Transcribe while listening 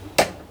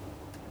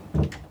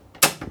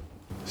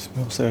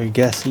Smells like a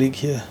gas leak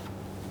here.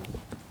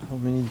 How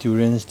many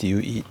durians do you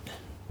eat?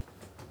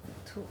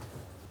 2.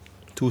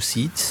 2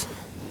 seeds?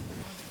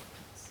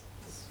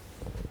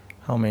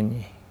 How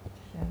many?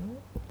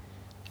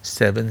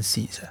 7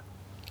 seeds.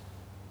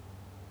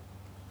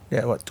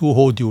 Yeah, what? 2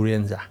 whole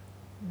durians?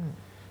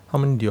 How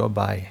many do you all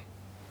buy?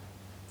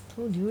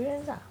 2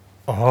 durians.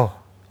 Oh,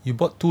 you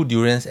bought 2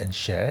 durians and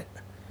shared?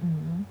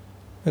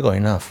 I got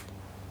enough.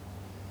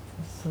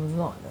 It's a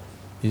lot.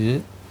 Is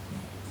it?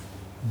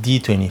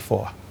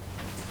 D24.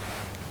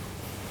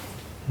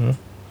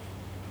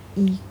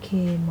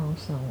 EK 猫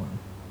山王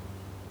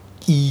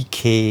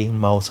EK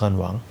猫山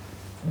王?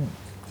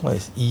 What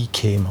is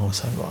EK 猫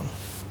山王?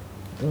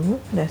 Don't know,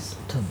 that's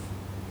term.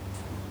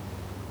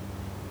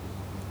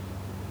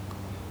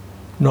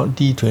 Not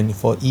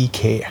D24,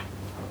 EK 啊?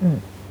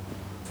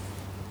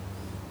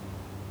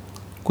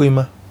 贵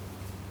吗?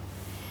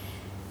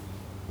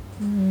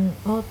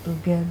 All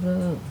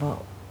together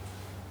about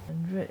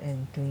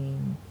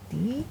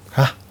 120.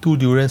 Huh? 2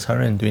 durians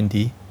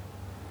 120?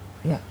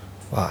 Yeah.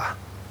 Wow.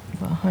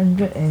 About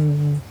 100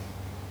 and...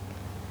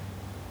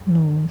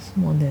 No, it's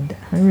more than that.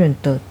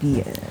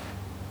 130.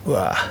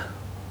 Wow.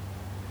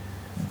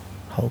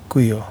 好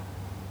贵哦.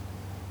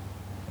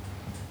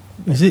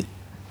 Is it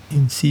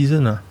in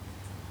season?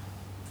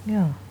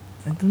 Yeah.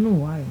 I don't know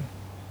why.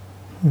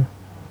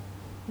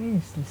 When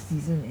is the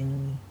season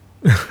anyway?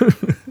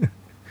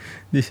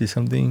 This is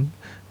something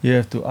you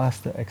have to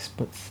ask the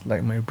experts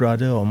like my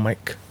brother or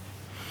Mike.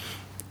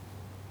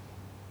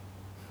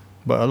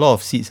 But a lot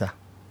of seeds.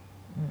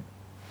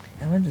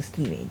 I want to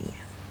sleep already.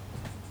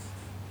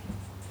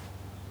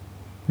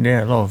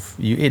 Then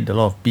you ate a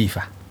lot of beef.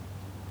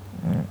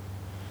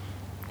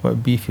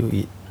 What beef you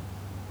eat?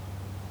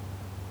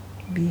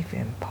 Beef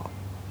and pork.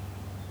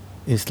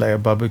 It's like a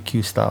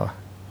barbecue style.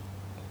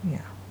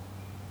 Yeah.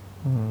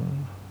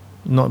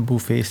 Not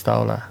buffet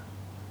style lah.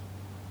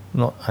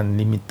 Not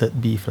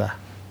unlimited beef lah.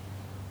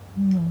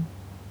 No.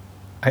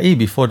 I ate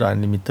before the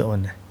unlimited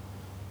one.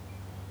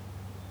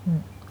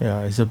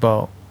 Yeah, it's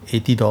about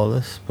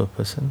 $80 per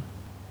person.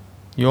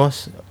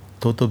 Yours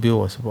total bill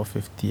was about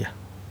 50.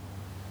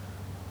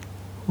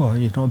 Wow,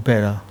 you're not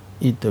bad.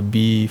 Eat the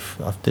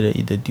beef, after that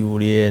eat the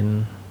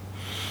durian.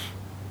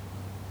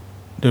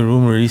 The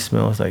room really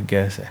smells like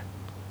gas. Are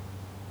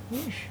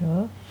you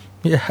sure?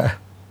 Yeah.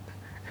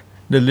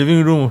 The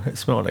living room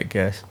smelled like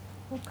gas.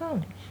 How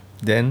come?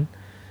 Then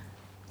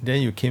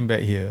you came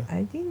back here.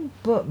 I didn't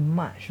burp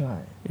much,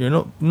 right? You're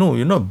not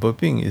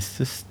burping. It's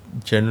just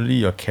generally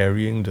you're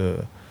carrying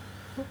the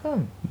How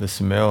come? the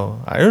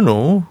smell. I don't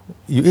know.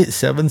 You ate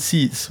 7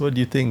 seeds. What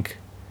do you think?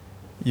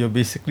 You're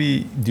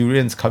basically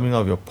durians coming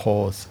out of your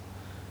pores.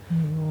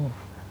 No.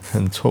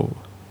 很臭.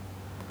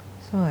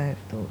 So I have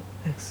to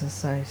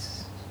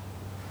exercise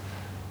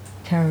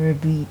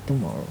terribly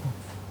tomorrow.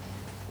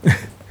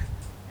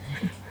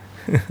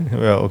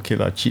 Well, okay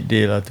lah. Cheat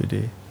day lah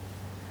today.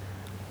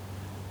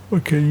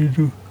 What can you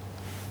do?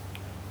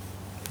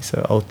 It's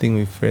an outing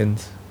with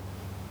friends.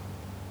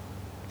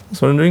 I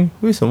was wondering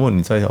为什么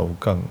你在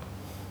Hougang?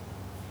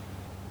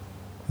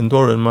 很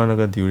多人吗那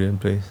个 durian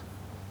place?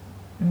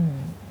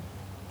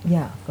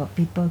 Yeah, got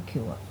people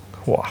queue up.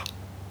 Wow.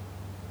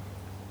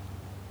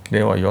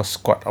 Then what, you all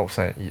squat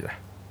outside and eat?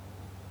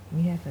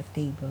 We have a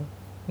table.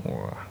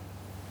 Wow.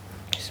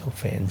 So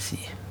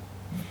fancy.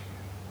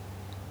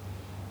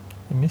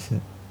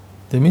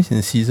 That means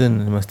in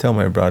season, I must tell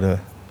my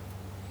brother.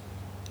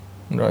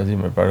 No, I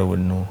think my brother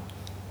wouldn't know.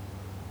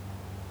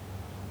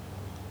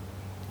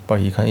 But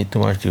he can't eat too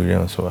much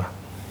durian also.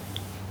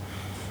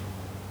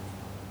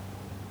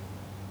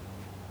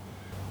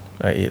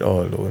 I ate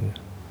all alone.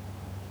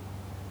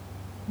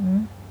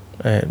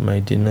 I had my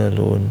dinner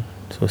alone.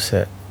 So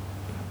sad.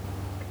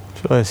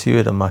 So I see you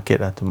at the market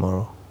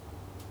tomorrow.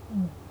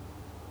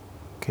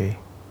 Okay.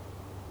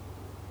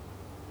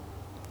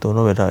 Don't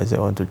know whether Isaac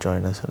want to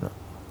join us or not.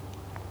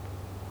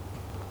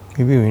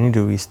 Maybe we need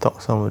to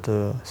restock some of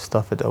the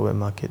stuff at the wet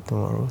market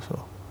tomorrow.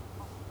 So,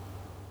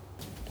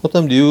 what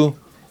time do you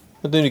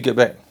get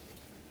back?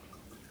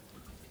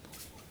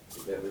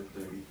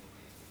 11:30.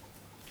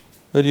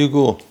 Where do you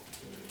go?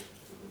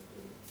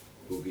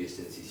 Bugis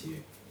and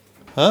CCA.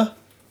 Huh?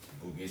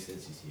 Bugis and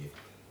CCA.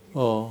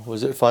 Oh,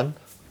 was it fun?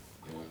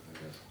 Yeah, I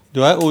guess.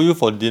 Do I owe you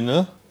for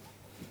dinner?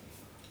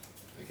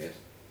 I guess.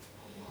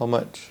 How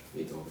much?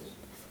 $8.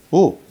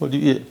 Oh, what do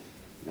you eat?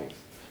 Nice.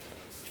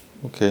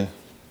 Okay.